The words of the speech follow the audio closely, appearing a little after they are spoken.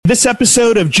This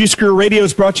episode of Juice Guru Radio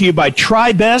is brought to you by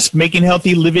TriBest, making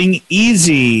healthy living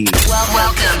easy.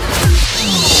 Welcome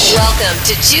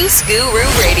to Juice Guru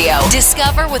Radio.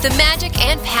 Discover what the magic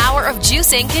and power of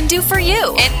juicing can do for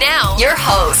you. And now, your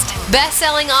host,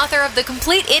 best-selling author of The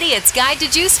Complete Idiot's Guide to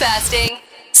Juice Fasting,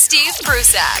 Steve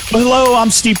Prussack. Well, hello, I'm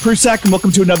Steve Prussack, and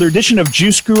welcome to another edition of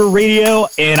Juice Guru Radio.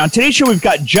 And on today's show, we've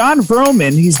got Jon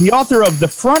Vroman. He's the author of The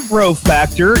Front Row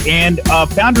Factor and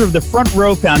founder of the Front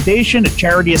Row Foundation, a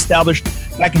charity established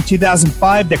back in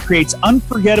 2005 that creates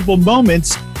unforgettable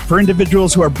moments for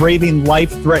individuals who are braving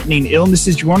life-threatening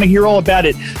illnesses. You want to hear all about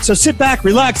it. So sit back,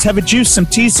 relax, have a juice, some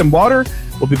tea, some water.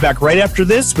 We'll be back right after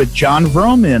this with Jon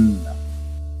Vroman.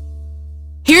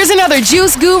 Here's another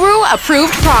Juice Guru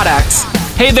approved product.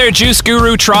 Hey there, Juice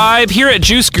Guru tribe. Here at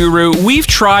Juice Guru, we've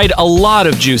tried a lot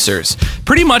of juicers.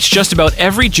 Pretty much just about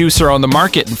every juicer on the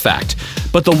market, in fact.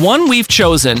 But the one we've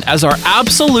chosen as our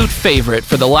absolute favorite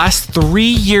for the last 3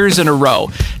 years in a row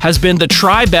has been the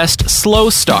TriBest Slow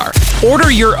Star.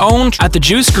 Order your own at the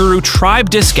Juice Guru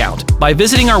Tribe discount by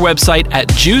visiting our website at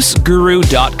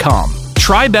juiceguru.com.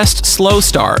 TriBest Slow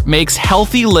Star makes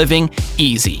healthy living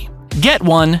easy. Get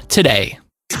one today.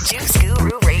 Juice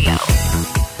Guru Radio.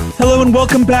 Hello and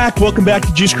welcome back. Welcome back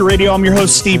to Juice Guru Radio. I'm your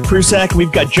host, Steve Prussack.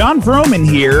 We've got Jon Vroman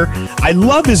here. I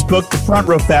love his book, The Front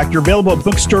Row Factor, available at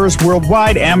bookstores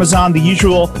worldwide, Amazon, the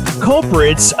usual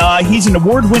culprits. He's an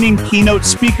award-winning keynote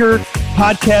speaker,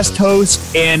 podcast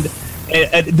host, and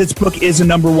this book is a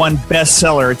 #1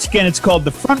 bestseller. It's called The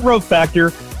Front Row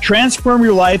Factor, Transform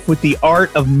Your Life with the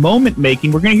Art of Moment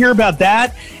Making. We're going to hear about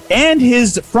that and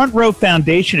his Front Row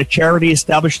Foundation, a charity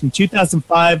established in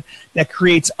 2005 that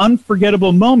creates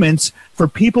unforgettable moments for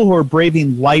people who are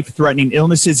braving life-threatening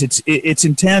illnesses. It's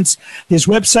intense. His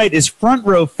website is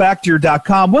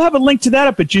frontrowfactor.com. We'll have a link to that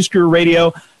up at Juice Guru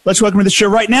Radio. Let's welcome to the show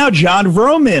right now, Jon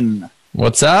Vroman.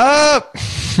 What's up?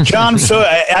 Jon, so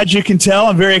as you can tell,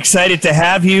 I'm very excited to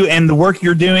have you, and the work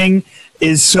you're doing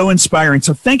is so inspiring.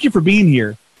 So thank you for being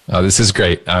here. Oh, this is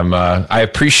great. I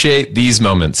appreciate these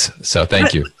moments. So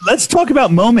thank you. Let's talk about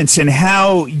moments and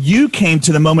how you came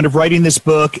to the moment of writing this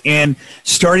book and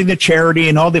starting the charity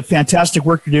and all the fantastic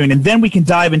work you're doing. And then we can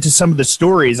dive into some of the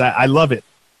stories. I love it.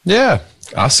 Yeah.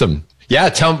 Awesome. Yeah.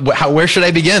 Tell me, where should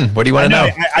I begin? What do you want to know?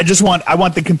 I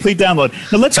want the complete download.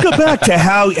 Now let's go back to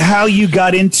how you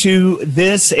got into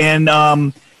this and,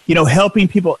 helping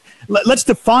people. Let's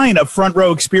define a front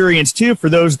row experience too, for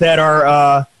those that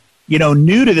are,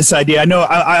 new to this idea. I know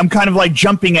I'm kind of like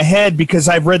jumping ahead because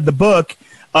I've read the book.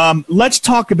 Let's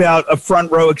talk about a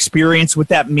front row experience, what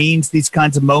that means, these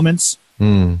kinds of moments.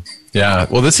 Yeah.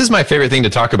 Well, this is my favorite thing to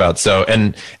talk about. So,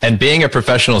 and being a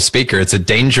professional speaker, it's a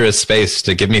dangerous space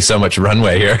to give me so much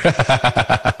runway here.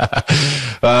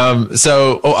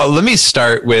 Let me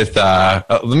start with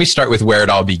where it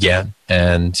all began.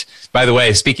 And by the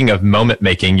way, speaking of moment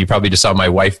making, you probably just saw my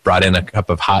wife brought in a cup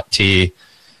of hot tea.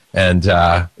 And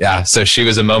so she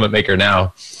was a moment maker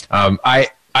now.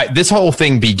 This whole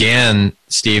thing began,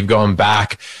 Steve, going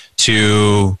back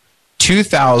to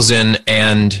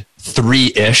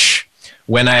 2003-ish,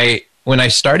 when I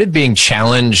started being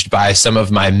challenged by some of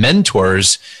my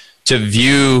mentors to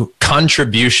view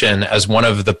contribution as one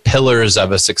of the pillars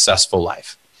of a successful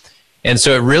life. And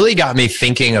so it really got me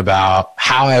thinking about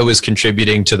how I was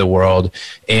contributing to the world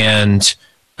and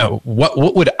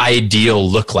what would ideal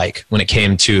look like when it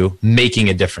came to making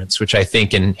a difference, which I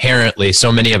think inherently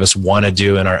so many of us want to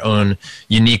do in our own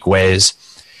unique ways.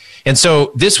 And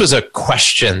so this was a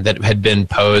question that had been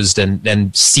posed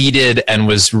and seeded and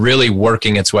was really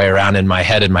working its way around in my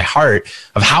head and my heart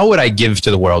of how would I give to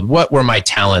the world? What were my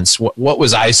talents? What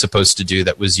was I supposed to do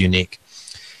that was unique?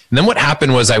 And then what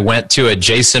happened was I went to a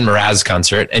Jason Mraz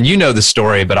concert, and you know the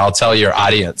story, but I'll tell your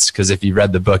audience, because if you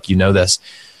read the book, you know this.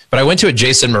 But I went to a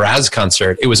Jason Mraz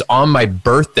concert. It was on my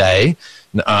birthday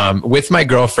with my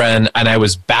girlfriend, and I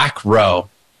was back row.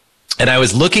 And I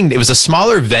was looking, it was a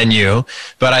smaller venue,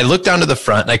 but I looked down to the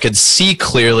front and I could see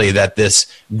clearly that this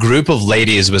group of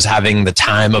ladies was having the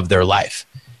time of their life.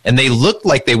 And they looked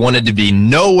like they wanted to be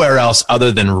nowhere else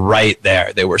other than right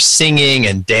there. They were singing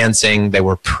and dancing. They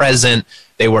were present.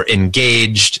 They were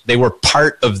engaged. They were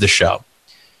part of the show.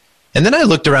 And then I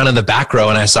looked around in the back row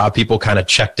and I saw people kind of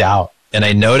checked out. And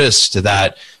I noticed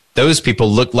that those people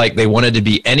looked like they wanted to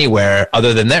be anywhere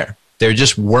other than there. They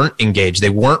just weren't engaged. They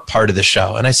weren't part of the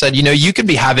show. And I said, you could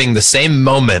be having the same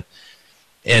moment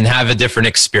and have a different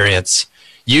experience.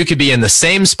 You could be in the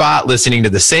same spot, listening to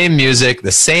the same music,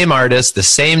 the same artist, the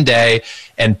same day,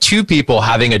 and two people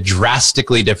having a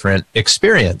drastically different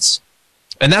experience.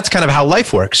 And that's kind of how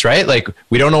life works, right? Like,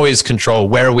 we don't always control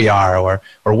where we are or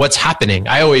what's happening.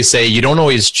 I always say you don't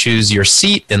always choose your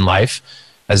seat in life.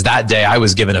 as that day I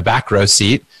was given a back row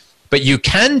seat. But you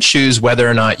can choose whether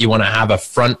or not you want to have a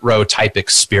front row type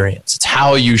experience. It's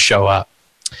how you show up.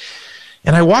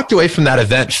 And I walked away from that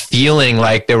event feeling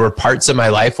like there were parts of my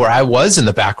life where I was in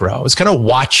the back row. I was kind of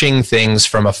watching things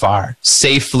from afar,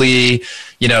 safely,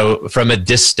 from a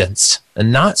distance,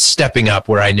 and not stepping up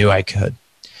where I knew I could.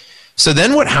 So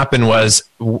then what happened was,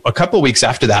 a couple of weeks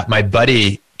after that, my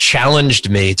buddy challenged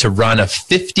me to run a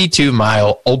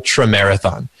 52-mile ultra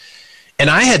marathon. And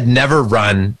I had never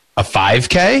run a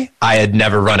 5K. I had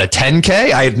never run a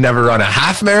 10K. I had never run a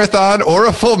half marathon or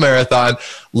a full marathon,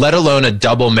 let alone a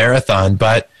double marathon.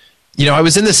 But, I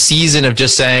was in the season of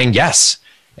just saying yes.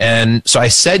 And so I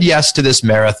said yes to this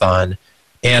marathon,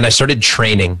 and I started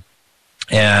training,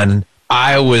 and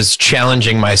I was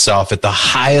challenging myself at the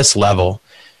highest level.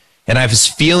 And I was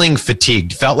feeling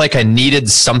fatigued, felt like I needed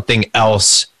something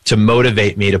else to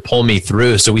motivate me, to pull me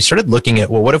through. So we started looking at,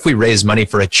 what if we raise money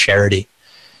for a charity?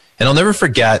 And I'll never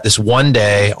forget this one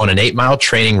day on an 8-mile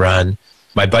training run,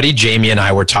 my buddy Jamie and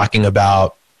I were talking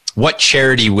about what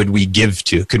charity would we give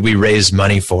to? Could we raise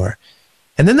money for?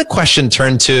 And then the question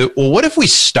turned to, what if we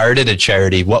started a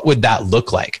charity? What would that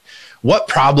look like? What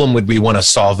problem would we want to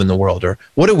solve in the world? Or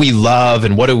what do we love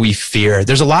and what do we fear?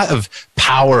 There's a lot of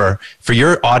power for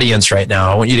your audience right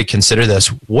now. I want you to consider this.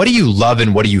 What do you love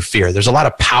and what do you fear? There's a lot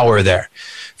of power there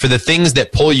for the things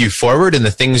that pull you forward and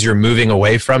the things you're moving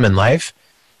away from in life.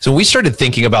 So we started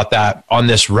thinking about that on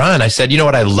this run. I said,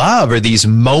 what I love are these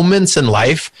moments in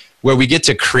life where we get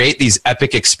to create these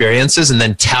epic experiences and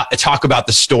then talk about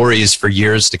the stories for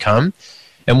years to come.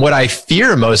 And what I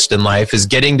fear most in life is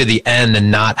getting to the end and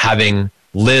not having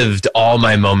lived all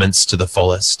my moments to the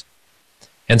fullest.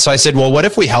 And so I said, what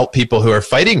if we help people who are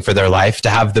fighting for their life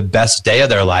to have the best day of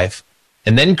their life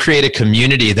and then create a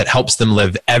community that helps them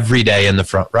live every day in the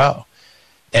front row?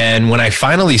 And when I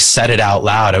finally said it out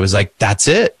loud, I was like, that's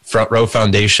it, Front Row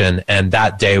Foundation. And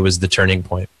that day was the turning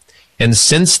point. And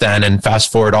since then, and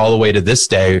fast forward all the way to this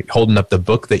day, holding up the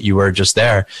book that you were just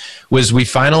there, was we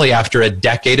finally, after a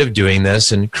decade of doing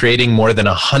this and creating more than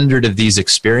 100 of these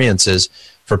experiences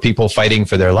for people fighting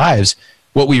for their lives,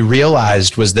 what we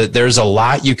realized was that there's a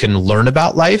lot you can learn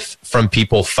about life from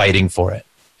people fighting for it.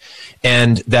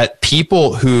 And that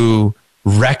people who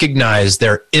recognize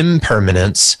their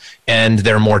impermanence and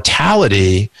their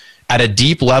mortality at a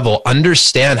deep level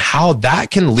understand how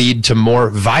that can lead to more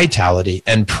vitality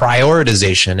and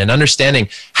prioritization and understanding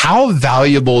how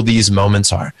valuable these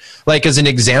moments are. Like, as an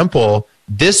example,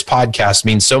 this podcast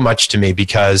means so much to me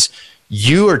because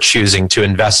you are choosing to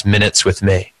invest minutes with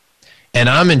me, and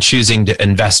I'm choosing to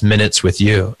invest minutes with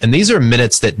you. And these are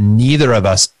minutes that neither of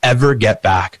us ever get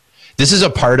back. This is a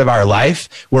part of our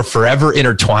life. We're forever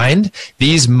intertwined.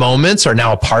 These moments are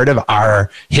now a part of our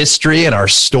history and our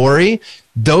story.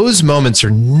 Those moments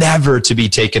are never to be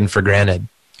taken for granted.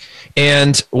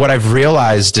 And what I've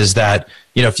realized is that,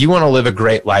 if you want to live a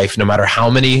great life, no matter how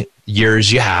many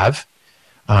years you have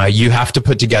to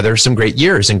put together some great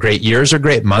years. And great years are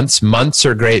great months. Months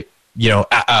are great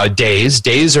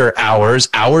days are hours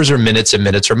are minutes, and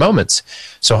minutes are moments.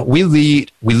 So we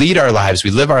lead our lives,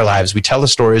 we live our lives, we tell the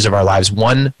stories of our lives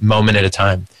one moment at a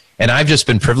time. And I've just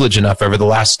been privileged enough over the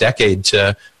last decade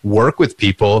to work with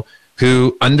people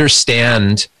who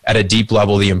understand at a deep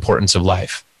level the importance of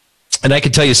life. And I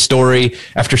could tell you story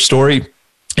after story,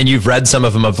 and you've read some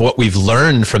of them, of what we've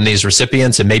learned from these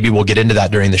recipients, and maybe we'll get into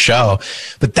that during the show.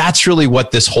 But that's really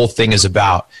what this whole thing is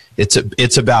about.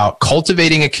 It's about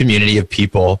cultivating a community of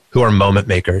people who are moment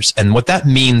makers. And what that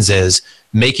means is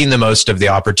making the most of the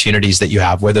opportunities that you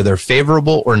have, whether they're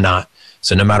favorable or not.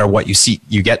 So no matter what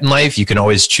you get in life, you can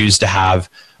always choose to have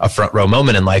a front row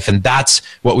moment in life. And that's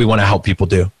what we want to help people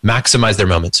do, maximize their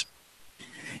moments.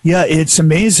 Yeah, it's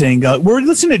amazing. We're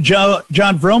listening to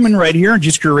John Vroman right here on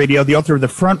Juice Guru Radio, the author of The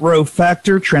Front Row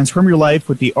Factor, Transform Your Life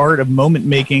with the Art of Moment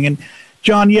Making. And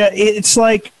John, it's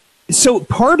like, so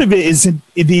part of it is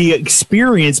the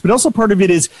experience, but also part of it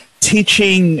is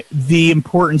teaching the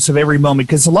importance of every moment,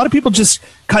 because a lot of people just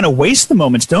kind of waste the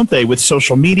moments, don't they, with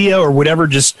social media or whatever,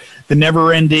 just the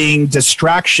never-ending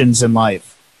distractions in life.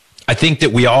 I think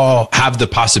that we all have the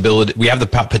possibility, we have the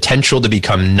potential to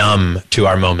become numb to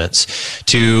our moments.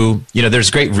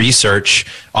 There's great research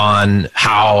on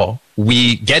how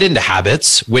we get into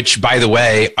habits, which, by the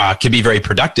way, can be very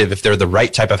productive if they're the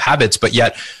right type of habits, but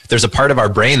yet there's a part of our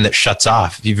brain that shuts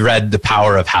off. If you've read The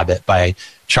Power of Habit by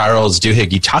Charles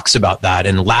Duhigg, he talks about that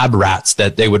in lab rats,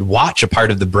 that they would watch a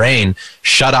part of the brain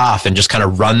shut off and just kind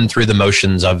of run through the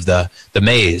motions of the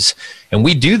maze. And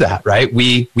we do that, right?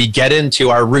 We get into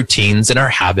our routines and our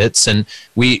habits, and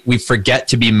we forget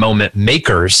to be moment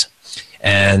makers,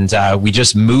 and we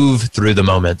just move through the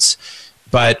moments.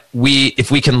 But if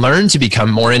we can learn to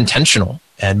become more intentional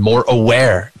and more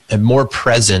aware and more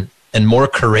present and more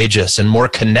courageous and more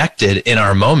connected in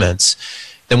our moments,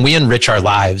 then we enrich our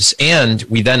lives, and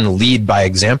we then lead by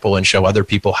example and show other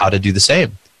people how to do the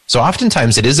same. So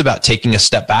oftentimes it is about taking a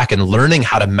step back and learning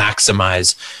how to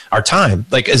maximize our time.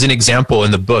 Like as an example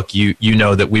in the book, you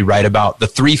know that we write about the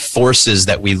 3 forces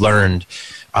that we learned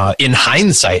in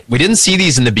hindsight. We didn't see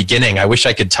these in the beginning. I wish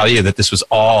I could tell you that this was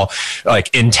all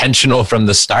like intentional from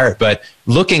the start. But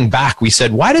looking back, we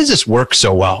said, why does this work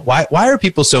so well? Why are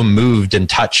people so moved and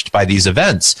touched by these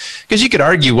events? Because you could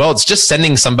argue, well, it's just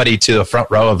sending somebody to the front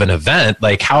row of an event.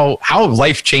 Like how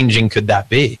life-changing could that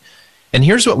be? And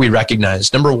here's what we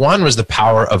recognized. Number 1 was the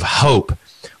power of hope.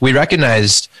 We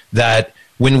recognized that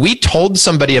when we told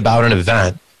somebody about an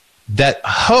event, that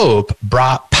hope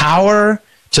brought power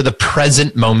to the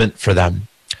present moment for them.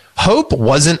 Hope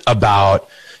wasn't about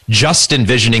just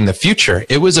envisioning the future.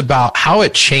 It was about how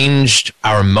it changed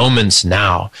our moments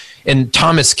now. In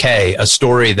Thomas Kay, a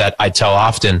story that I tell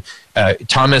often,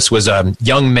 Thomas was a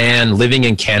young man living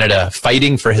in Canada,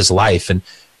 fighting for his life. And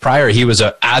prior, he was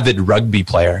an avid rugby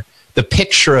player, the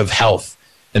picture of health.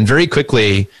 And very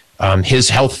quickly, his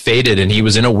health faded and he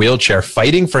was in a wheelchair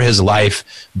fighting for his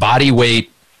life, body weight,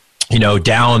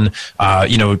 down,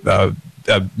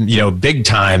 big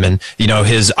time. And,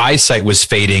 his eyesight was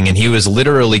fading and he was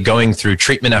literally going through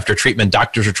treatment after treatment.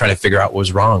 Doctors were trying to figure out what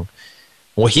was wrong.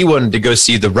 Well, he wanted to go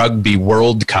see the Rugby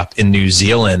World Cup in New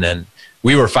Zealand, and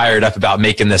we were fired up about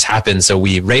making this happen. So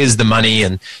we raised the money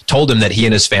and told him that he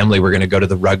and his family were going to go to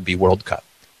the Rugby World Cup.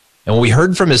 And what we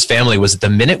heard from his family was that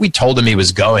the minute we told him he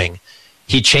was going,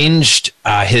 he changed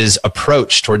his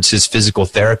approach towards his physical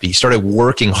therapy. He started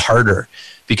working harder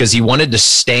because he wanted to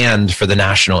stand for the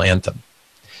national anthem.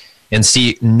 And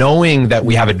see, knowing that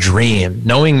we have a dream,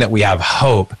 knowing that we have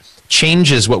hope,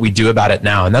 changes what we do about it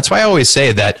now. And that's why I always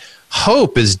say that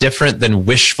hope is different than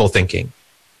wishful thinking.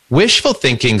 Wishful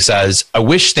thinking says, I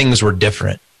wish things were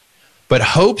different. But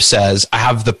hope says, I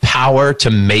have the power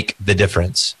to make the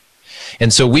difference.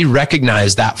 And so we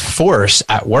recognize that force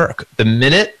at work. The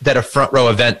minute that a front row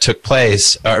event took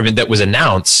place, or that was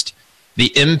announced,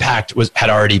 the impact had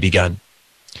already begun.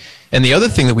 And the other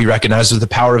thing that we recognize was the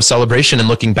power of celebration and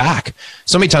looking back.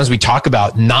 So many times we talk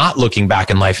about not looking back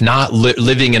in life, not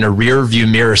living in a rear view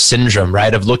mirror syndrome,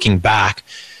 right, of looking back.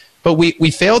 But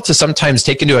we fail to sometimes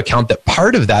take into account that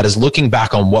part of that is looking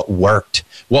back on what worked,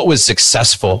 what was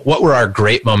successful, what were our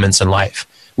great moments in life.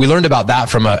 We learned about that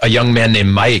from a young man named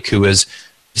Mike, who was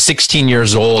 16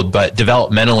 years old, but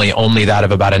developmentally only that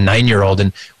of about a 9-year-old.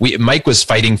 And Mike was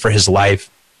fighting for his life.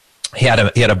 He had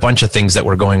a bunch of things that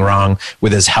were going wrong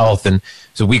with his health. And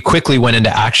so we quickly went into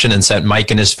action and sent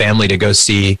Mike and his family to go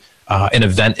see an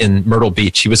event in Myrtle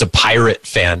Beach. He was a Pirate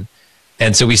fan.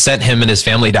 And so we sent him and his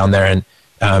family down there.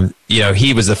 And,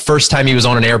 he was the first time he was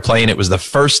on an airplane. It was the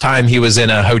first time he was in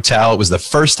a hotel. It was the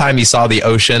first time he saw the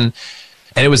ocean.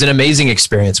 And it was an amazing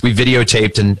experience. We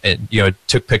videotaped and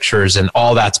took pictures, and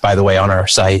all that's, by the way, on our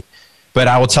site. But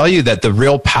I will tell you that the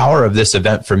real power of this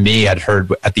event for me, I'd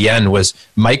heard at the end, was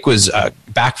Mike was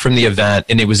back from the event,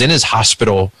 and it was in his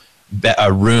hospital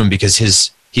room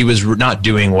because he was not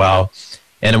doing well.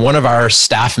 And one of our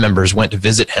staff members went to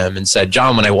visit him and said,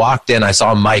 John, when I walked in, I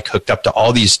saw Mike hooked up to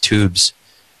all these tubes.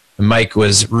 And Mike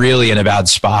was really in a bad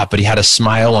spot, but he had a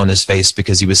smile on his face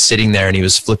because he was sitting there and he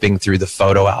was flipping through the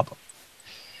photo album.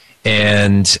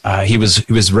 And he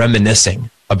was reminiscing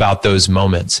about those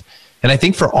moments. And I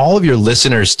think for all of your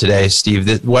listeners today,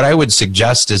 Steve, what I would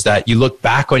suggest is that you look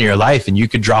back on your life and you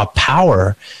could draw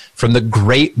power from the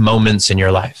great moments in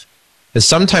your life. Because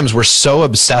sometimes we're so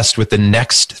obsessed with the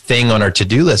next thing on our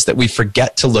to-do list that we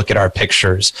forget to look at our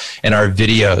pictures and our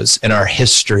videos and our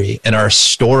history and our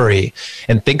story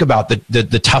and think about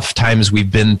the tough times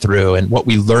we've been through and what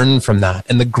we learned from that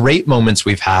and the great moments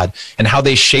we've had and how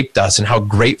they shaped us and how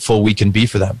grateful we can be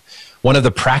for them. One of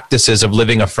the practices of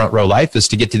living a front row life is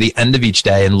to get to the end of each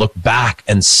day and look back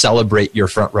and celebrate your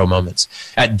front row moments.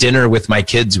 At dinner with my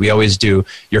kids, we always do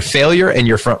your failure and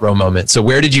your front row moment. So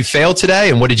where did you fail today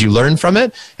and what did you learn from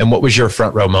it? And what was your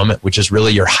front row moment, which is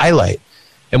really your highlight?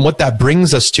 And what that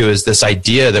brings us to is this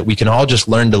idea that we can all just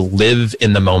learn to live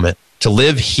in the moment, to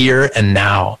live here and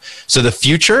now. So the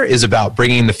future is about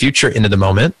bringing the future into the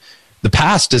moment. The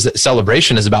past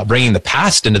celebration is about bringing the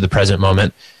past into the present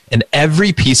moment. And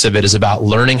every piece of it is about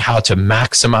learning how to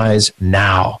maximize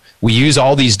now. We use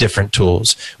all these different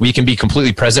tools. We can be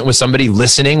completely present with somebody,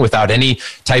 listening without any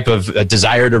type of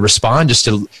desire to respond, just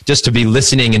to be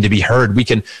listening and to be heard. We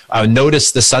can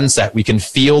notice the sunset. We can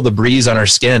feel the breeze on our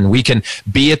skin. We can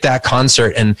be at that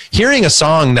concert and hearing a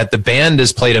song that the band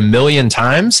has played 1,000,000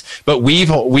 times, but we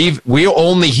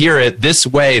only hear it this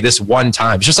way, this one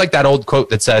time. It's just like that old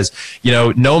quote that says,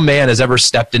 no man has ever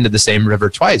stepped into the same river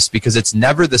twice, because it's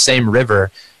never the same river,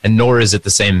 and nor is it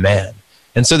the same man.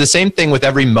 And so the same thing with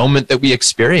every moment that we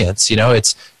experience,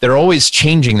 they're always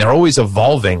changing, they're always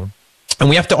evolving. And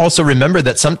we have to also remember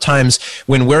that sometimes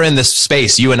when we're in this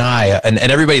space, you and I, and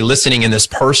everybody listening in this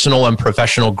personal and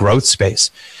professional growth space,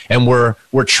 and we're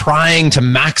trying to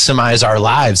maximize our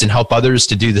lives and help others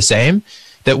to do the same,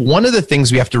 that one of the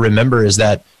things we have to remember is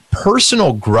that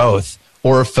personal growth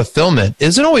or fulfillment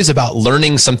isn't always about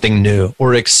learning something new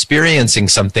or experiencing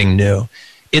something new.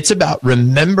 It's about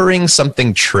remembering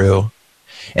something true.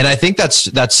 And I think that's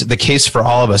the case for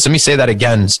all of us. Let me say that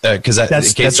again, because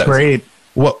that's great.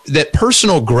 Well, that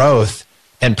personal growth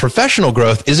and professional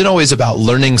growth isn't always about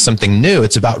learning something new.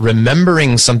 It's about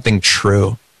remembering something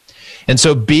true. And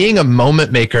so being a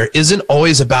moment maker isn't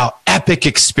always about epic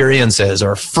experiences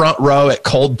or front row at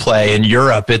Coldplay in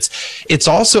Europe. It's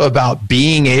also about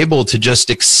being able to just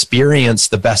experience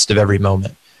the best of every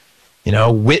moment.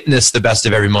 Witness the best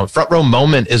of every moment. Front row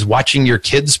moment is watching your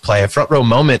kids play. A front row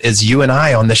moment is you and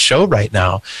I on the show right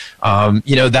now.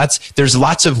 There's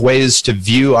lots of ways to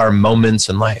view our moments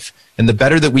in life. And the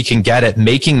better that we can get at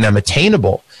making them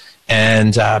attainable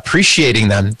and appreciating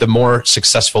them, the more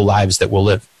successful lives that we'll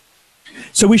live.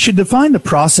 So we should define the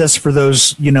process for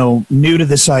those, new to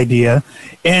this idea.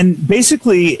 And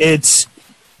basically it's,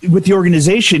 with the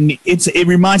organization, it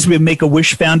reminds me of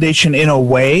Make-A-Wish Foundation in a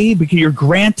way, because you're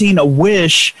granting a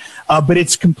wish, but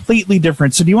it's completely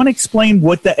different. So do you want to explain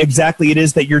what exactly it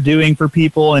is that you're doing for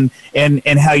people and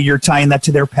how you're tying that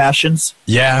to their passions?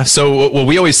 Yeah. So what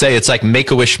we always say, it's like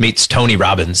Make-A-Wish meets Tony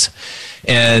Robbins.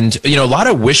 And, a lot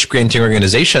of wish granting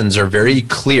organizations are very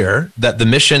clear that the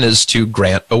mission is to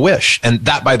grant a wish. And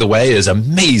that, by the way, is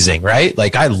amazing, right?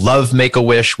 Like, I love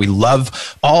Make-A-Wish. We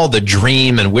love all the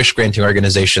dream and wish granting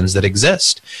organizations that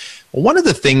exist. One of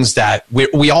the things that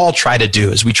we all try to do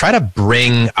is we try to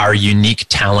bring our unique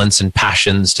talents and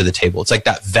passions to the table. It's like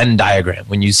that Venn diagram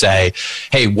when you say,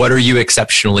 hey, what are you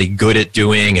exceptionally good at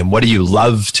doing? And what do you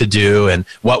love to do? And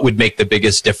what would make the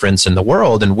biggest difference in the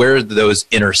world? And where do those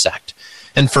intersect?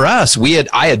 And for us,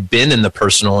 I had been in the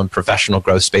personal and professional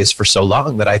growth space for so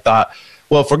long that I thought,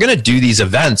 well, if we're going to do these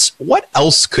events, what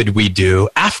else could we do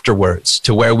afterwards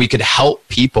to where we could help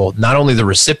people, not only the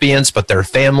recipients, but their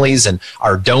families and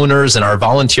our donors and our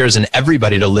volunteers and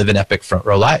everybody to live an epic front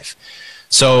row life?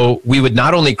 So we would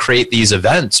not only create these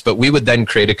events, but we would then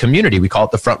create a community. We call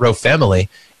it the Front Row Family.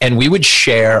 And we would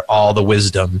share all the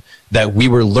wisdom that we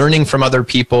were learning from other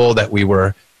people, that we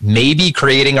were maybe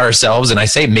creating ourselves. And I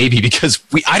say maybe because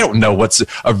I don't know what's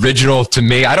original to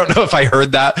me. I don't know if I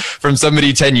heard that from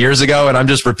somebody 10 years ago and I'm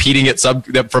just repeating it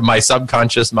from my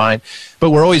subconscious mind.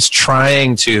 But we're always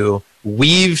trying to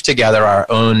weave together our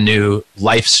own new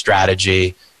life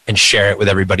strategy and share it with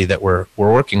everybody that we're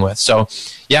working with. So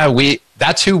yeah,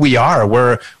 that's who we are.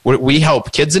 We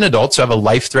help kids and adults who have a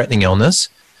life-threatening illness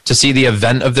to see the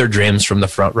event of their dreams from the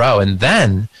front row. And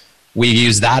then we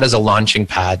use that as a launching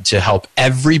pad to help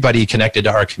everybody connected to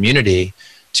our community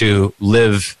to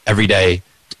live every day,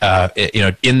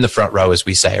 in the front row, as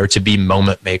we say, or to be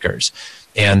moment makers.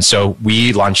 And so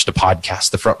we launched a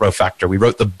podcast, The Front Row Factor. We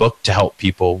wrote the book to help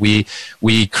people. We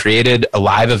created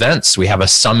live events. We have a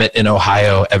summit in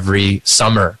Ohio every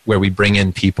summer where we bring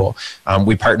in people.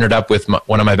 We partnered up with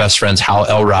one of my best friends, Hal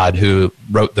Elrod, who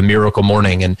wrote The Miracle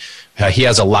Morning, and he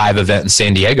has a live event in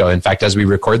San Diego. In fact, as we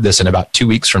record this in about 2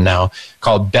 weeks from now,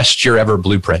 called Best Year Ever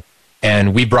Blueprint.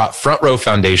 And we brought Front Row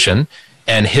Foundation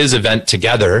and his event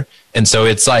together. And so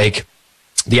it's like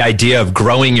the idea of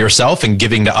growing yourself and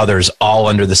giving to others all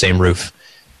under the same roof.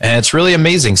 And it's really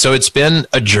amazing. So it's been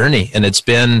a journey, and it's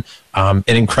been an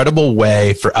incredible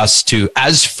way for us to,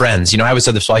 as friends, I always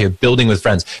said this while you're building with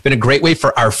friends, been a great way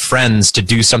for our friends to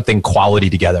do something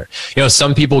quality together.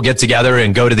 Some people get together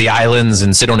and go to the islands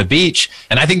and sit on a beach,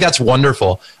 and I think that's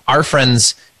wonderful. Our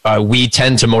friends, we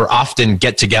tend to more often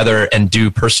get together and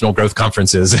do personal growth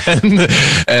conferences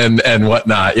and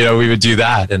whatnot. We would do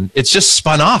that. And it's just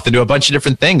spun off into a bunch of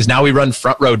different things. Now we run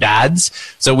Front Row Dads.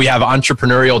 So we have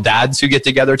entrepreneurial dads who get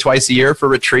together twice a year for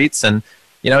retreats. And,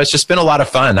 it's just been a lot of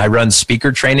fun. I run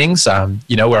speaker trainings,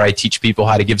 where I teach people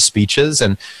how to give speeches.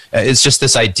 And it's just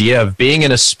this idea of being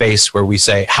in a space where we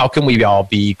say, how can we all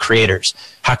be creators?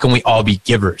 How can we all be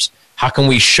givers? How can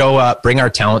we show up, bring our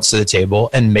talents to the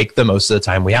table, and make the most of the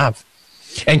time we have?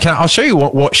 And I'll share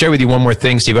with you one more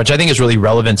thing, Steve, which I think is really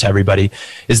relevant to everybody,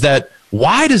 is that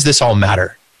why does this all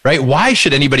matter, right? Why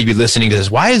should anybody be listening to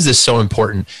this? Why is this so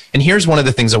important? And here's one of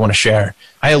the things I want to share.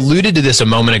 I alluded to this a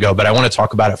moment ago, but I want to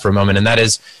talk about it for a moment. And that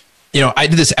is, I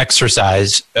did this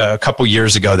exercise a couple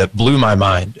years ago that blew my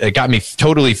mind. It got me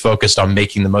totally focused on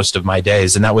making the most of my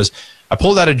days. And that was, I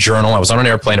pulled out a journal. I was on an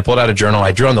airplane. I pulled out a journal.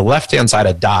 I drew on the left-hand side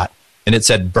a dot, and it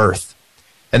said birth.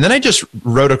 And then I just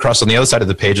wrote across on the other side of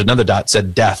the page, another dot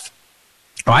said death.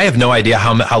 I have no idea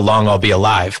how long I'll be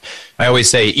alive. I always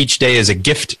say each day is a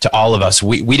gift to all of us.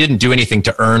 We didn't do anything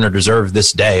to earn or deserve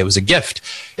this day. It was a gift.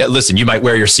 Listen, you might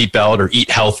wear your seatbelt or eat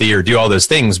healthy or do all those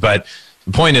things, but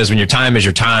the point is when your time is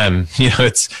your time,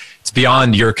 it's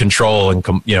beyond your control and,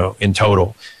 in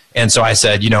total. And so I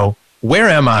said, where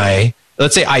am I?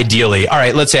 Let's say ideally, all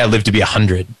right, let's say I live to be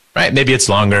 100, right? Maybe it's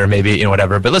longer, maybe,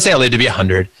 whatever, but let's say I live to be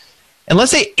 100. And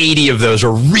let's say 80 of those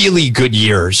are really good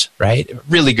years, right?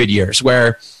 Really good years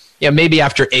where, maybe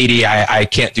after 80, I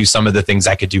can't do some of the things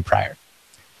I could do prior.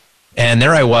 And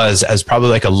there I was as probably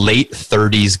like a late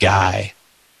 30s guy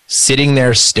sitting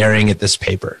there staring at this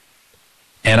paper.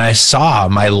 And I saw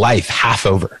my life half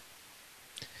over,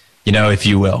 if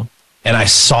you will. And I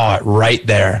saw it right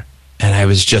there. And I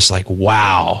was just like,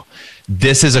 wow,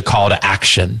 this is a call to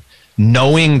action.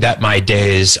 Knowing that my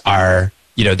days are,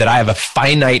 that I have a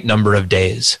finite number of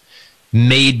days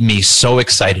made me so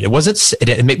excited.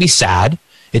 It made me sad.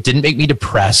 It didn't make me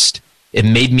depressed. It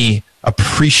made me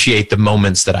appreciate the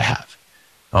moments that I have.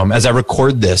 As I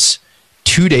record this,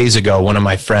 2 days ago, one of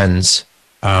my friends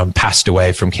passed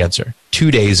away from cancer 2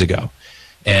 days ago.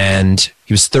 And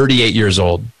he was 38 years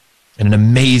old and an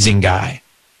amazing guy.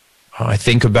 I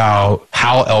think about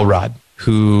Hal Elrod,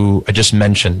 who I just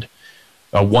mentioned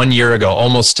 1 year ago,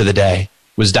 almost to the day,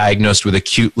 was diagnosed with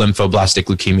acute lymphoblastic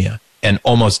leukemia and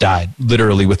almost died,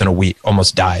 literally within a week,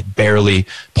 almost died, barely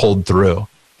pulled through,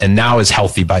 and now is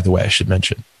healthy, by the way, I should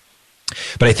mention.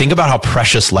 But I think about how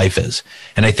precious life is,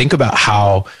 and I think about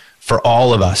how for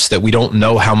all of us that we don't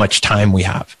know how much time we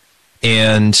have,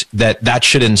 and that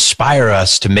should inspire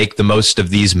us to make the most of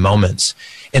these moments.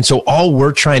 And so all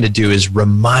we're trying to do is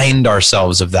remind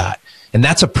ourselves of that. And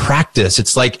that's a practice.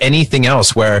 It's like anything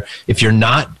else where if you're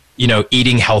not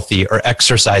eating healthy or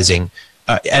exercising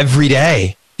every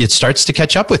day, it starts to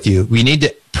catch up with you.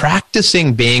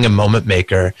 Practicing being a moment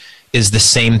maker is the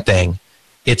same thing.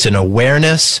 It's an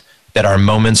awareness that our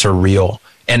moments are real.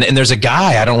 And there's a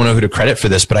guy, I don't know who to credit for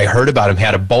this, but I heard about him. He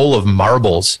had a bowl of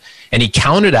marbles and he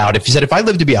counted out, he said, if I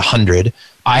live to be 100,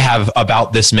 I have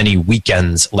about this many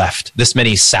weekends left, this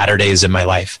many Saturdays in my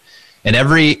life. And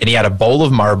he had a bowl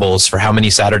of marbles for how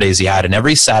many Saturdays he had. And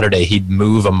every Saturday he'd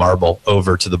move a marble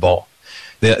over to the bowl.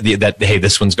 Hey,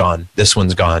 this one's gone. This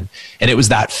one's gone. And it was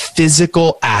that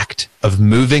physical act of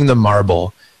moving the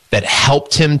marble that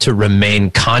helped him to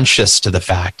remain conscious to the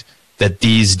fact that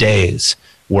these days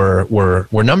were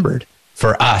numbered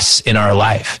for us in our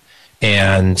life.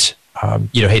 And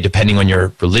hey, depending on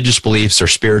your religious beliefs or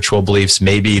spiritual beliefs,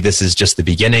 maybe this is just the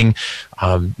beginning.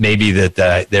 Maybe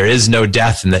that there is no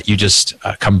death and that you just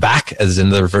come back as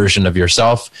another version of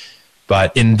yourself.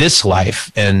 But in this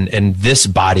life and in this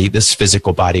body, this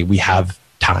physical body, we have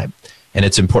time. And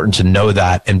it's important to know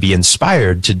that and be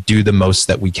inspired to do the most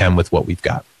that we can with what we've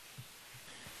got.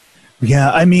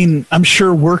 Yeah, I'm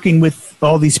sure working with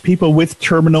all these people with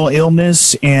terminal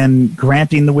illness and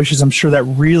granting the wishes, I'm sure that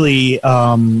really,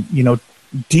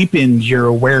 deepened your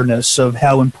awareness of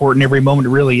how important every moment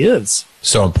really is.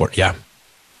 So important, yeah.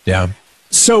 Yeah.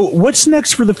 So what's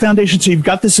next for the foundation? So you've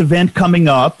got this event coming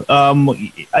up.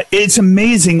 It's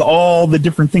amazing all the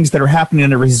different things that are happening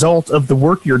as a result of the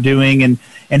work you're doing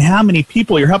and how many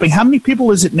people you're helping. How many people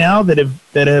is it now that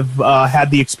have had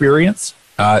the experience?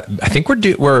 I think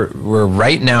we're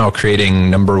right now creating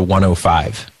number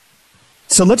 105.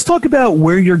 So let's talk about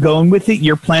where you're going with it,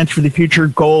 your plans for the future,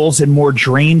 goals, and more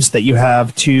dreams that you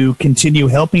have to continue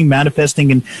helping,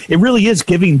 manifesting. And it really is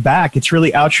giving back. It's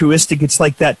really altruistic. It's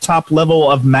like that top level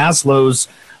of Maslow's,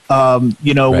 right.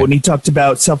 When he talked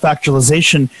about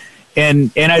self-actualization.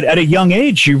 And at a young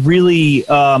age, you really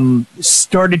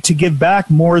started to give back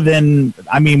more than,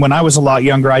 when I was a lot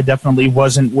younger, I definitely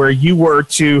wasn't where you were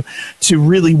to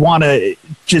really want to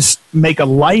just make a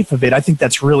life of it. I think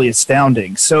that's really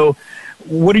astounding. So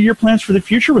what are your plans for the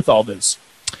future with all this?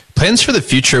 Plans for the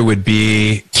future would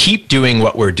be keep doing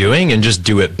what we're doing and just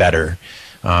do it better.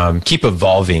 Keep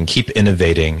evolving, keep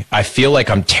innovating. I feel like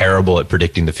I'm terrible at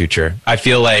predicting the future. I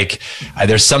feel like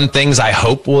there's some things I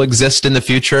hope will exist in the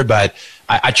future, but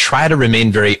I try to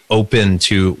remain very open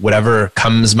to whatever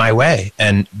comes my way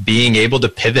and being able to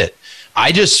pivot.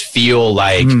 I just feel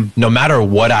like no matter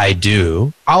what I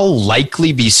do, I'll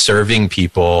likely be serving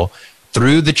people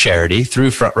through the charity,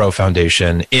 through Front Row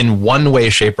Foundation in one way,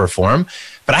 shape, or form.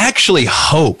 But I actually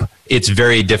hope it's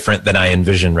very different than I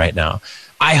envision right now.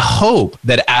 I hope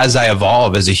that as I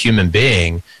evolve as a human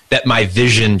being, that my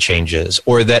vision changes,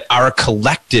 or that our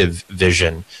collective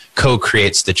vision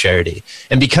co-creates the charity.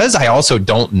 And because I also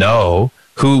don't know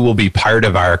who will be part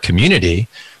of our community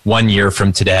 1 year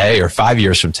from today or 5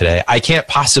 years from today, I can't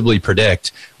possibly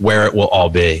predict where it will all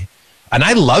be. And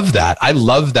I love that. I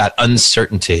love that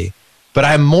uncertainty. But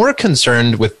I'm more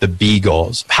concerned with the be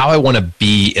goals, how I want to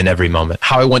be in every moment,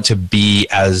 how I want to be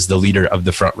as the leader of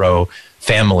the Front Row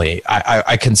family.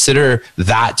 I consider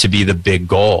that to be the big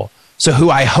goal. So who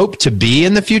I hope to be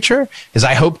in the future is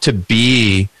I hope to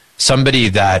be somebody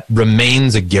that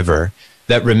remains a giver,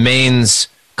 that remains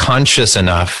conscious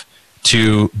enough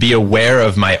to be aware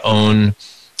of my own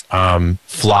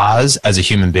flaws as a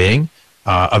human being,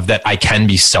 of that I can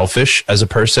be selfish as a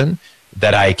person,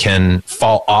 that I can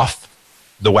fall off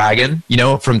the wagon,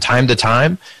 from time to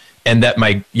time. And that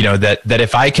that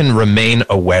if I can remain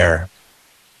aware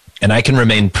and I can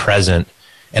remain present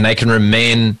and I can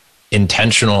remain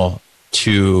intentional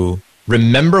to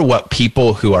remember what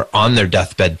people who are on their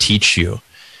deathbed teach you.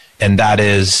 And that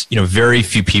is, very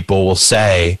few people will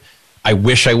say, I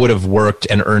wish I would have worked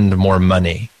and earned more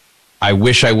money. I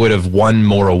wish I would have won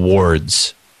more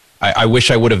awards. I wish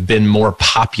I would have been more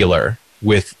popular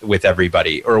with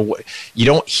everybody. Or you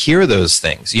don't hear those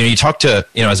things. You talk to,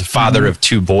 as a father of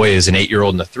two boys, an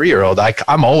 8-year-old and a 3-year-old,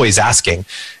 I'm always asking,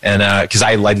 and because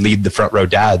I lead the Front Row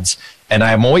Dads, and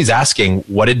I'm always asking,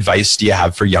 what advice do you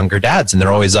have for younger dads? And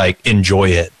they're always like, enjoy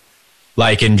it.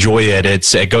 Like, enjoy it.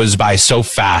 It goes by so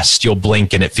fast. You'll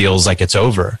blink and it feels like it's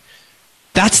over.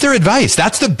 That's their advice.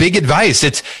 That's the big advice.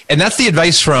 And that's the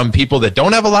advice from people that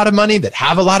don't have a lot of money, that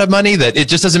have a lot of money, that it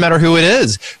just doesn't matter who it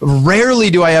is. Rarely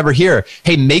do I ever hear,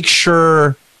 hey, make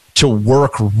sure to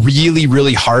work really,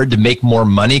 really hard to make more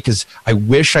money, because I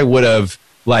wish I would have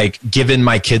given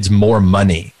my kids more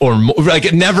money, or more, I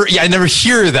never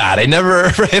hear that. I never,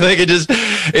 right?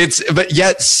 But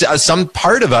yet some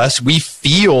part of us, we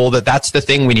feel that that's the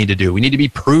thing we need to do. We need to be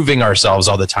proving ourselves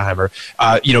all the time, or,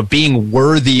 being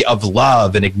worthy of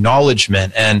love and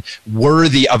acknowledgement and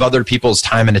worthy of other people's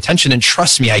time and attention. And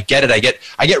trust me, I get it.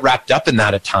 I get wrapped up in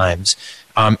that at times.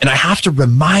 And I have to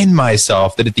remind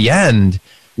myself that at the end,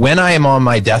 when I am on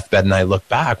my deathbed and I look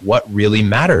back, what really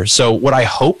matters. So what I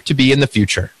hope to be in the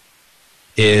future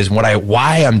is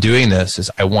why I'm doing this is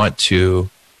I want to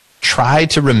try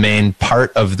to remain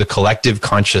part of the collective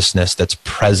consciousness that's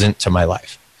present to my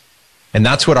life. And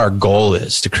that's what our goal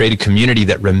is, to create a community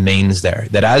that remains there,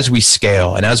 that as we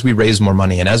scale and as we raise more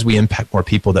money and as we impact more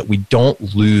people, that we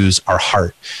don't lose our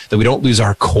heart, that we don't lose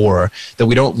our core, that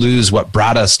we don't lose what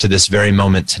brought us to this very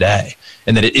moment today.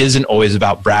 And that it isn't always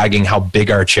about bragging how big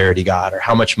our charity got or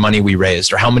how much money we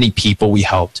raised or how many people we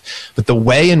helped, but the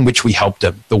way in which we helped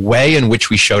them, the way in which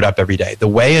we showed up every day, the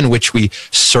way in which we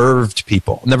served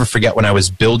people. I'll never forget when I was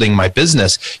building my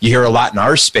business, you hear a lot in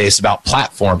our space about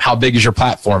platform. How big is your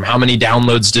platform? How many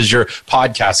downloads does your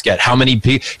podcast get? How many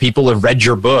people have read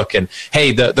your book? And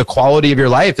hey, the quality of your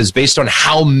life is based on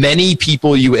how many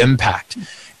people you impact.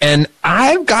 And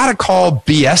I've got to call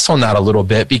BS on that a little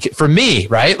bit, because for me,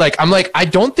 right? I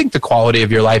don't think the quality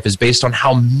of your life is based on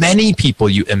how many people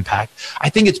you impact.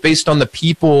 I think it's based on the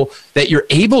people that you're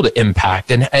able to impact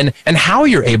and how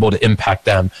you're able to impact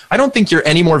them. I don't think you're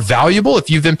any more valuable if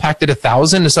you've impacted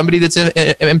 1,000 to somebody that's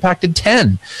impacted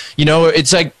 10.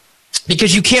 It's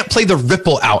because you can't play the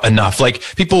ripple out enough.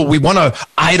 We want to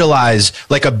idolize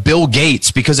a Bill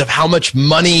Gates because of how much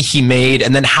money he made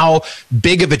and then how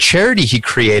big of a charity he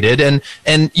created. And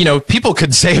people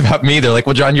could say about me, they're like,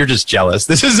 well, John, you're just jealous.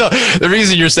 This is the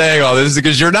reason you're saying all this is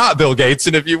because you're not Bill Gates.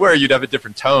 And if you were, you'd have a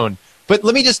different tone. But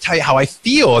let me just tell you how I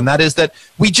feel. And that is that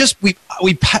we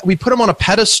put him on a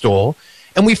pedestal.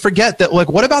 And we forget that,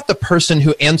 what about the person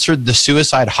who answered the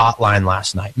suicide hotline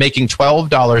last night, making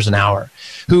 $12 an hour,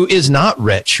 who is not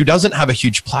rich, who doesn't have a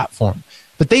huge platform,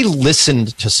 but they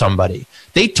listened to somebody.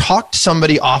 They talked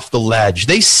somebody off the ledge.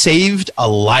 They saved a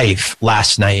life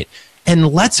last night. And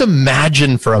let's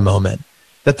imagine for a moment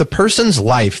that the person's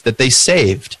life that they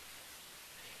saved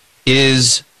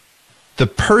is the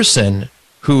person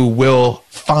who will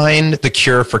find the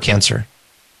cure for cancer.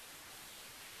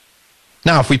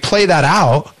 Now, if we play that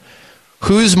out,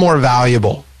 who's more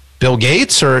valuable, Bill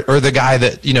Gates or the guy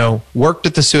that, worked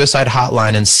at the suicide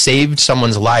hotline and saved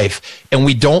someone's life? And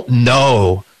we don't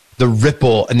know the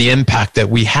ripple and the impact that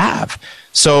we have.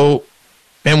 So,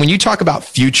 man, when you talk about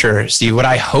future, Steve, what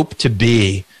I hope to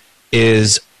be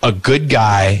is a good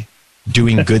guy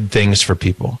doing good things for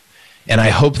people. And I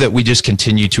hope that we just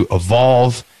continue to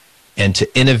evolve and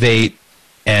to innovate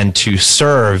and to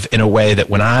serve in a way that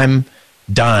when I'm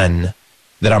done,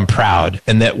 that I'm proud.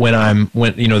 And that when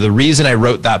the reason I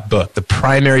wrote that book, the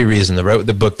primary reason I wrote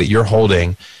the book that you're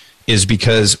holding is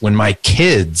because when my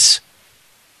kids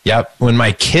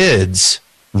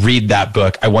read that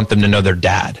book, I want them to know their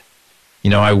dad.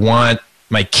 I want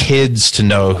my kids to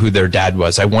know who their dad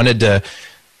was. I wanted to,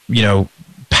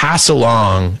 pass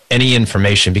along any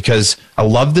information because I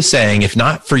love the saying, if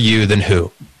not for you, then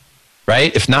who?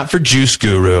 Right? If not for Juice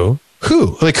Guru,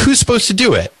 who? Like, who's supposed to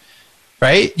do it?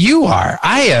 Right? You are.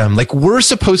 I am. Like, we're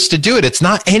supposed to do it. It's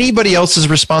not anybody else's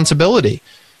responsibility.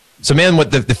 So, man,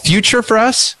 what the future for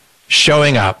us?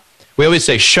 Showing up. We always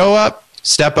say, show up,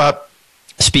 step up,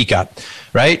 speak up.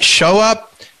 Right? Show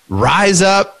up, rise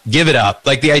up, give it up.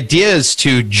 Like, the idea is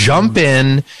to jump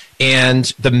in, and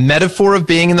the metaphor of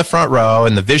being in the front row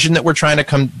and the vision that we're trying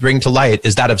to bring to light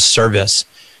is that of service.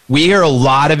 We hear a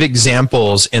lot of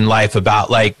examples in life about,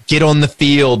 like, get on the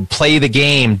field, play the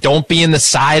game, don't be in the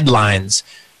sidelines.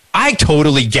 I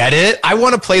totally get it. I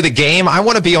want to play the game. I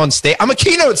want to be on stage. I'm a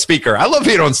keynote speaker. I love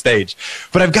being on stage.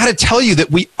 But I've got to tell you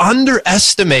that we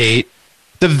underestimate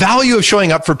the value of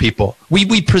showing up for people.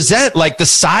 We present like the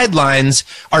sidelines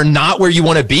are not where you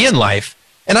want to be in life.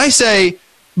 And I say,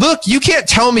 look, you can't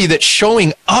tell me that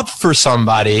showing up for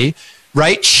somebody,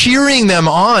 right, cheering them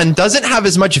on doesn't have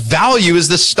as much value as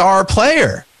the star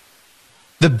player.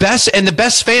 The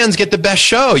best fans get the best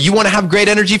show. You want to have great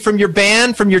energy from your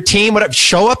band, from your team, whatever,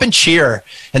 show up and cheer.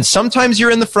 And sometimes you're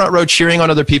in the front row cheering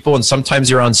on other people, and sometimes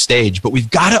you're on stage. But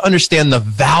we've got to understand the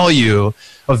value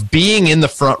of being in the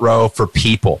front row for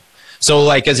people. So,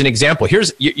 like, as an example,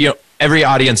 here's, every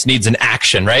audience needs an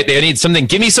action, right? They need something.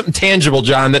 Give me something tangible,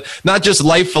 John, that not just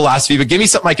life philosophy, but give me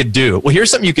something I could do. Well, here's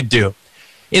something you could do.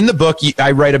 In the book,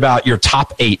 I write about your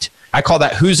top 8. I call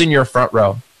that who's in your front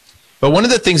row. But one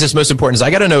of the things that's most important is I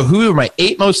got to know who are my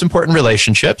 8 most important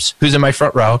relationships, who's in my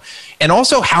front row, and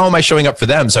also how am I showing up for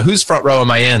them? So whose front row am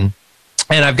I in?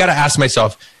 And I've got to ask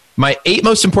myself, my 8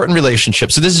 most important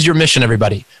relationships. So this is your mission,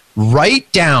 everybody.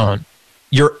 Write down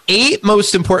your 8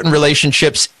 most important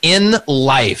relationships in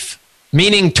life,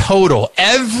 meaning total,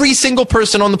 every single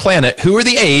person on the planet, who are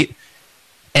the 8,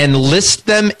 and list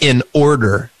them in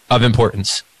order of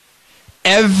importance.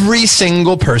 Every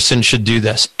single person should do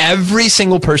this. Every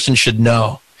single person should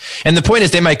know. And the point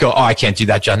is, they might go, oh, I can't do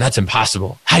that, John. That's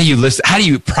impossible. How do you list? How do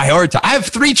you prioritize? I have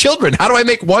 3 children. How do I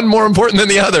make one more important than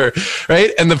the other?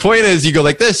 Right? And the point is, you go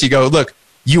like this. You go, look,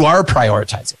 you are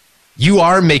prioritizing. You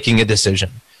are making a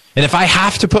decision. And if I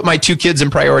have to put my 2 kids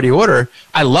in priority order,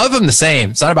 I love them the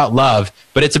same. It's not about love,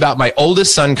 but it's about my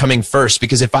oldest son coming first.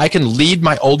 Because if I can lead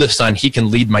my oldest son, he can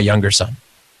lead my younger son.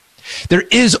 There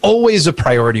is always a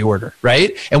priority order,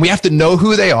 right? And we have to know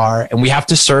who they are, and we have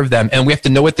to serve them, and we have to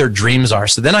know what their dreams are.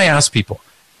 So then I ask people,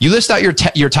 you list out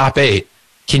your top 8.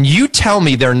 Can you tell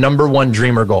me their number 1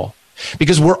 dream or goal?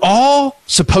 Because we're all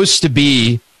supposed to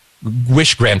be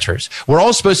wish granters. We're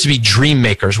all supposed to be dream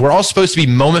makers. We're all supposed to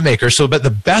be moment makers. But the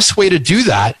best way to do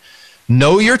that,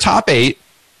 know your top 8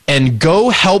 and go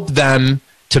help them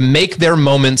to make their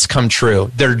moments come true,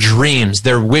 their dreams,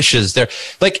 their wishes.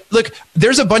 Look,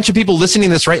 there's a bunch of people listening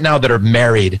to this right now that are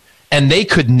married, and they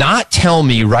could not tell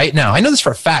me right now, I know this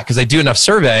for a fact because I do enough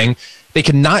surveying, they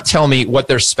could not tell me what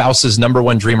their spouse's number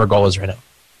 1 dream or goal is right now.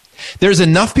 There's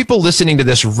enough people listening to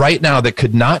this right now that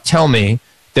could not tell me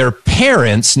their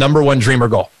parents' number 1 dream or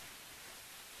goal.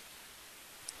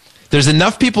 There's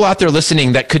enough people out there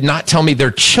listening that could not tell me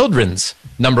their children's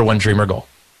number 1 dream or goal.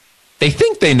 They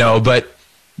think they know, but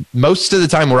most of the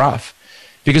time we're off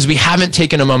because we haven't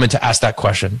taken a moment to ask that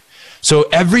question. So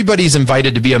everybody's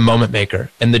invited to be a moment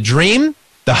maker. And the dream,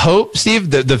 the hope,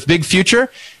 Steve, the big future,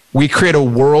 we create a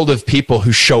world of people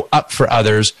who show up for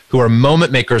others, who are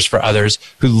moment makers for others,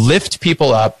 who lift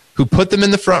people up, who put them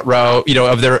in the front row,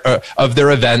 of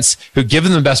their events, who give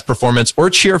them the best performance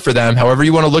or cheer for them, however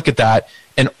you want to look at that.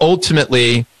 And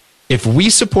ultimately, if we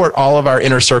support all of our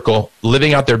inner circle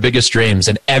living out their biggest dreams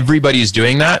and everybody's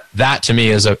doing that, that to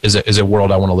me is a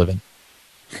world I want to live in.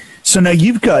 So now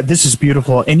this is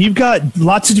beautiful, and you've got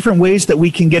lots of different ways that we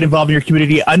can get involved in your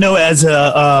community. I know as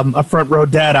a front row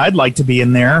dad, I'd like to be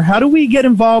in there. How do we get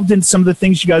involved in some of the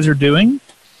things you guys are doing?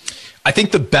 I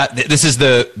think this is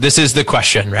the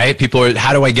question, right? People are,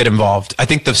 how do I get involved? I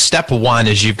think the step 1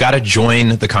 is you've got to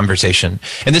join the conversation.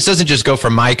 And this doesn't just go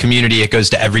from my community, it goes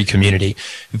to every community.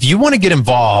 If you want to get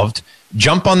involved,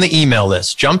 jump on the email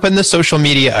list, jump in the social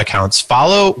media accounts,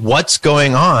 follow what's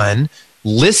going on,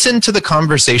 listen to the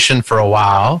conversation for a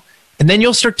while, and then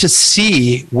you'll start to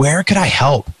see, where could I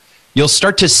help? you'll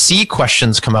start to see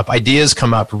questions come up, ideas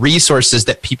come up, resources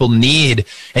that people need.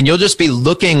 And you'll just be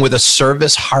looking with a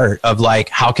service heart of like,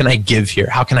 how can I give here?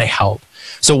 How can I help?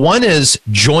 So one is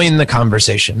join the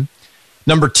conversation.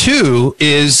 Number two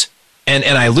is, and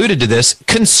I alluded to this,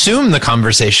 consume the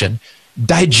conversation.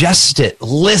 Digest it,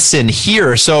 listen,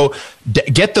 hear. So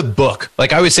get the book.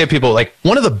 Like I always say to people, like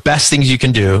one of the best things you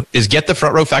can do is get the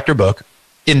Front Row Factor book,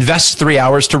 invest 3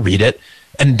 hours to read it,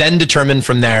 and then determine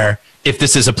from there if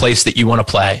this is a place that you want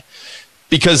to play.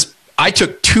 Because I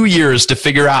took 2 years to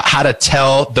figure out how to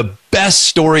tell the best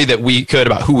story that we could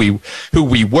about who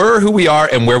we were, who we are,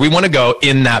 and where we want to go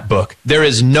in that book. There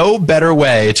is no better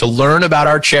way to learn about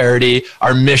our charity,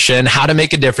 our mission, how to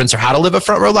make a difference, or how to live a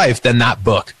front row life than that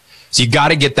book. So you got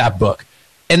to get that book.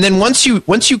 And then once you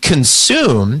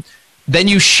consume, then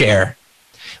you share.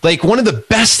 Like one of the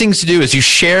best things to do is you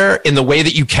share in the way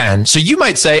that you can. So you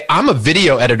might say, I'm a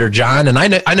video editor, John, and I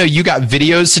know you got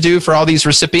videos to do for all these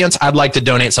recipients. I'd like to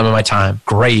donate some of my time.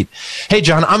 Great. Hey,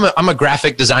 John, I'm a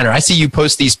graphic designer. I see you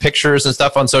post these pictures and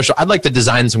stuff on social. I'd like to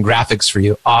design some graphics for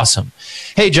you. Awesome.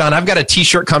 Hey, John, I've got a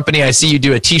t-shirt company. I see you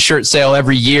do a t-shirt sale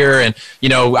every year, and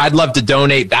I'd love to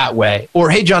donate that way.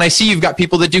 Or, hey, John, I see you've got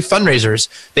people that do fundraisers.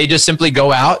 They just simply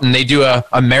go out and they do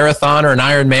a marathon or an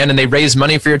Ironman and they raise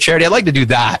money for your charity. I'd like to do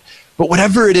that. But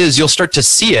whatever it is, you'll start to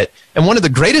see it. And one of the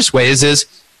greatest ways is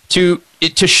to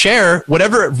share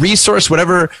whatever resource,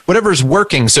 whatever is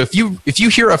working. So if you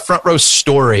hear a Front Row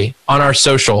story on our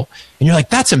social and you're like,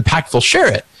 that's impactful,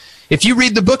 share it. If you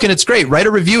read the book and it's great, write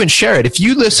a review and share it. If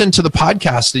you listen to the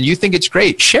podcast and you think it's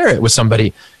great, share it with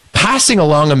somebody. Passing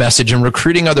along a message and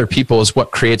recruiting other people is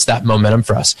what creates that momentum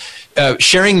for us.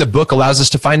 Sharing the book allows us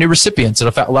to find new recipients.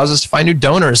 It allows us to find new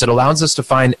donors. It allows us to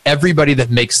find everybody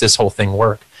that makes this whole thing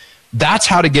work. That's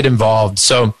how to get involved.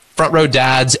 So Front Row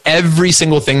Dads, every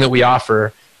single thing that we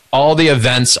offer, all the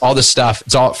events, all the stuff,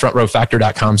 it's all at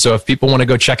frontrowfactor.com. So if people want to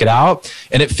go check it out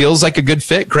and it feels like a good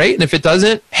fit, great. And if it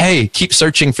doesn't, hey, keep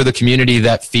searching for the community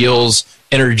that feels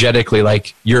energetically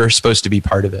like you're supposed to be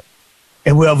part of it.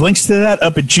 And we'll have links to that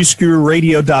up at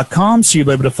juicegururadio.com, so you'll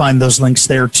be able to find those links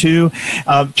there too.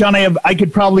 John, I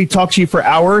could probably talk to you for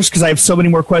hours because I have so many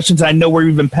more questions. I know we're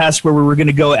even past where we were going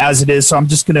to go as it is, so I'm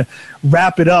just going to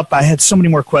wrap it up. I had so many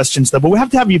more questions, though, but we have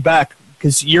to have you back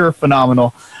because you're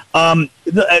phenomenal.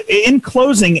 In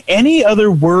closing, any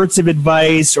other words of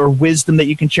advice or wisdom that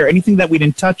you can share, anything that we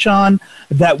didn't touch on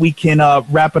that we can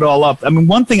wrap it all up? I mean,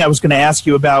 one thing I was going to ask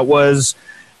you about was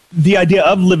the idea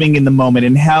of living in the moment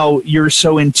and how you're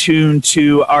so in tune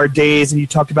to our days. And you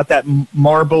talked about that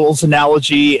marbles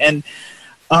analogy. And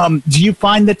do you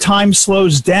find that time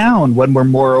slows down when we're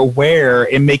more aware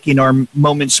in making our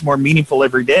moments more meaningful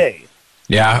every day?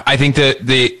 Yeah, I think that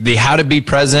the how to be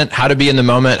present, how to be in the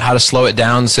moment, how to slow it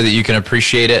down so that you can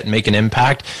appreciate it and make an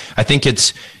impact. I think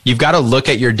you've got to look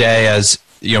at your day as,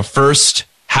 first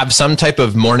have some type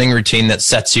of morning routine that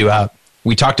sets you up.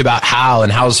 We talked about Hal,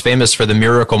 and Hal's famous for the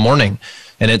miracle morning.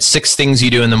 And it's 6 things you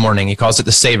do in the morning. He calls it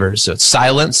the savers. So it's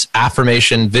silence,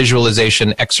 affirmation,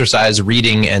 visualization, exercise,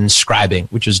 reading, and scribing,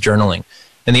 which is journaling.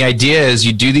 And the idea is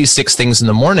you do these 6 things in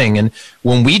the morning. And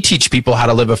when we teach people how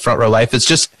to live a front row life, it's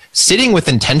just sitting with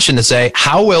intention to say,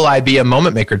 how will I be a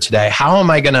moment maker today? How am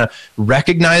I going to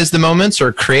recognize the moments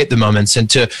or create the moments? And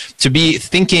to be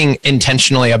thinking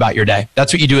intentionally about your day.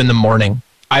 That's what you do in the morning.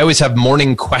 I always have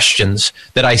morning questions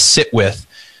that I sit with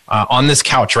on this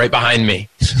couch right behind me,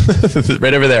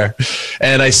 right over there.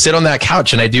 And I sit on that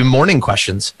couch and I do morning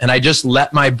questions and I just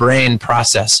let my brain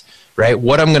process, right,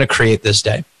 what I'm going to create this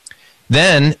day.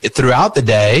 Then throughout the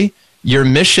day, your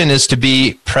mission is to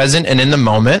be present and in the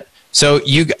moment. So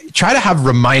you try to have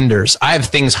reminders. I have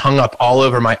things hung up all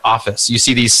over my office. You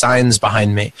see these signs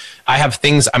behind me. I have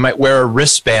things, I might wear a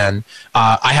wristband.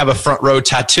 I have a front row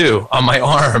tattoo on my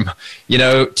arm,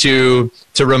 to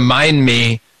remind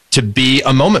me to be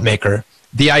a moment maker.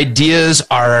 The ideas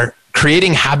are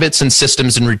creating habits and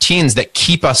systems and routines that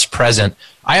keep us present.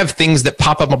 I have things that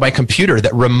pop up on my computer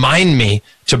that remind me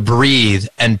to breathe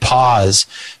and pause.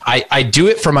 I do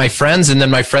it for my friends, and then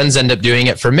my friends end up doing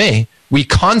it for me.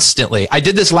 I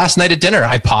did this last night at dinner.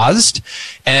 I paused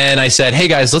and I said, hey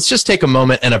guys, let's just take a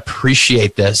moment and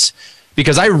appreciate this.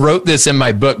 Because I wrote this in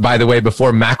my book, by the way,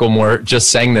 before Macklemore just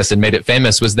sang this and made it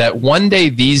famous, was that one day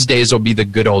these days will be the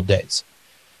good old days.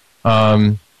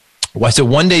 So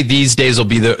one day these days will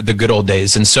be the good old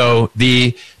days. And so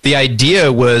the idea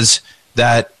was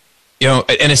that,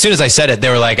 and as soon as I said it, they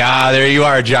were like, there you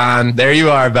are, John. There you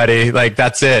are, buddy. Like,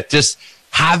 that's it. Just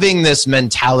having this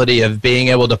mentality of being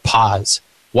able to pause,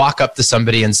 walk up to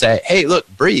somebody and say, hey, look,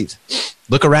 breathe,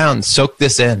 look around, soak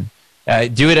this in.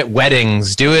 Do it at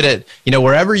weddings, do it at,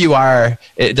 wherever you are,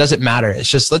 it doesn't matter. It's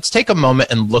just, let's take a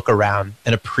moment and look around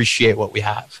and appreciate what we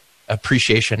have.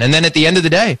 Appreciation. And then at the end of the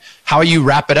day, how you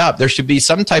wrap it up, there should be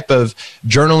some type of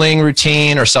journaling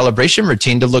routine or celebration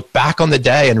routine to look back on the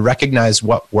day and recognize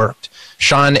what worked.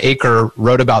 Sean Aker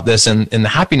wrote about this in the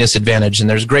Happiness Advantage, and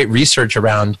there's great research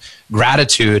around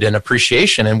gratitude and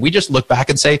appreciation. And we just look back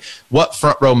and say, what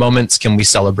front row moments can we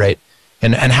celebrate?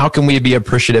 And how can we be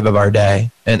appreciative of our day?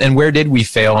 And where did we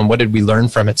fail and what did we learn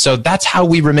from it? So that's how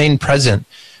we remain present.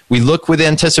 We look with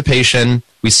anticipation,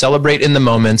 we celebrate in the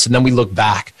moments, and then we look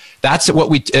back. That's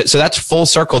full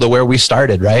circle to where we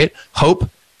started, right? Hope,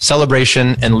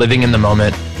 celebration, and living in the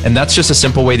moment. And that's just a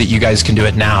simple way that you guys can do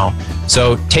it now.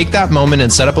 So take that moment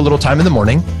and set up a little time in the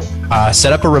morning.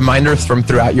 Set up a reminder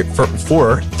throughout your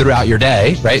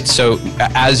day, right? So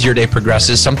as your day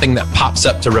progresses, something that pops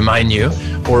up to remind you,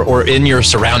 or in your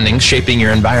surroundings, shaping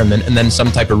your environment, and then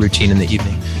some type of routine in the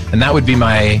evening. And that would be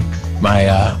my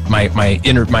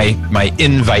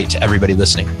invite to everybody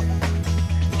listening.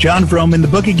 Jon Vroman, the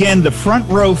book again, The Front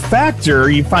Row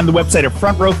Factor. You find the website at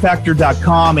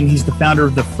frontrowfactor.com, and he's the founder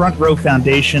of the Front Row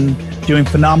Foundation, doing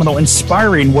phenomenal,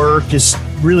 inspiring work, just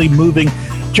really moving.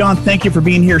 Jon, thank you for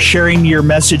being here, sharing your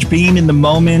message, being in the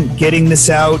moment, getting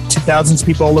this out to thousands of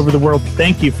people all over the world.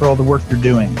 Thank you for all the work you're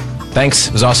doing. Thanks.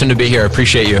 It was awesome to be here.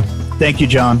 Appreciate you. Thank you,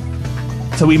 Jon.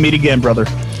 Till we meet again, brother.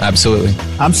 Absolutely.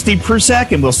 I'm Steve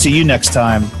Prussack, and we'll see you next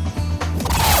time.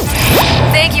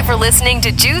 Thank you for listening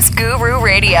to Juice Guru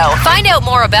Radio. Find out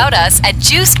more about us at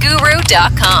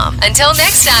juiceguru.com. Until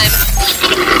next time,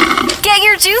 get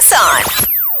your juice on.